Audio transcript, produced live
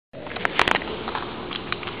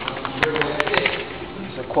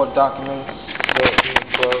court documents that we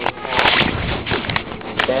for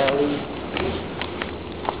Stanley.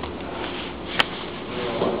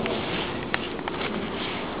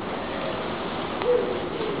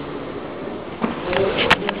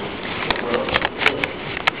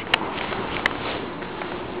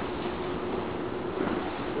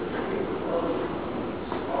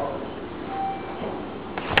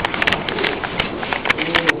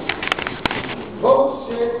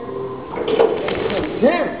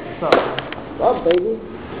 Jim! What's up, baby?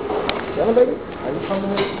 Jenna, baby? Are you coming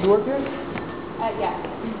to work here? Yeah.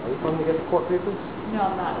 Are you coming to get the court papers? No,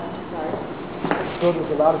 I'm not. I'm sorry. Still, there's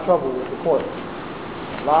a lot of trouble with the court.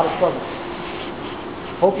 A lot of trouble.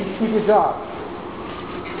 Hope you can keep your job.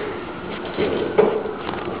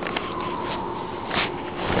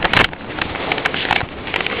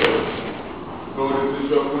 So is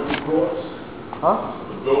this up with the courts? Huh?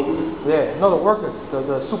 Building? Yeah, no, the workers,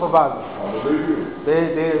 the supervisors. I believe you.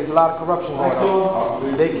 There's a lot of corruption going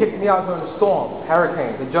on. They kicked me out during the storm,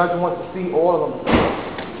 hurricane. The judge wants to see all of them.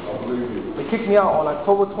 I believe you. They kicked me out on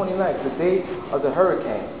October 29th, the day of the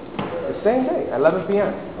hurricane. The same day, 11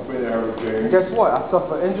 p.m. I've been there, hurricane. And guess what? I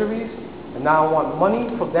suffer injuries, and now I want money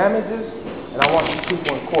for damages, and I want these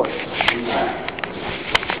people in court.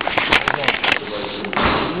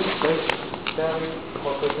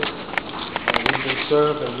 And we've been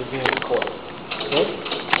served and we're being in court. Okay?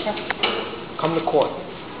 Come to court.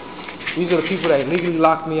 These are the people that legally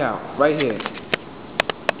locked me out, right here.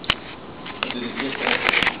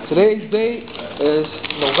 Today's date is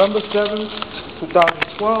November 7th,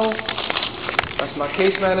 2012. That's my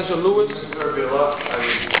case manager, Lewis.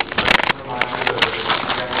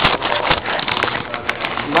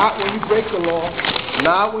 Not when you break the law.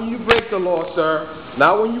 Not when you break the law, sir.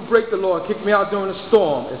 Not when you break the law and kick me out during a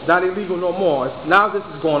storm. It's not illegal no more. Now this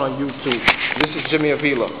is going on YouTube. This is Jimmy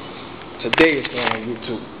Avila. Today it's going on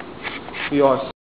YouTube. We are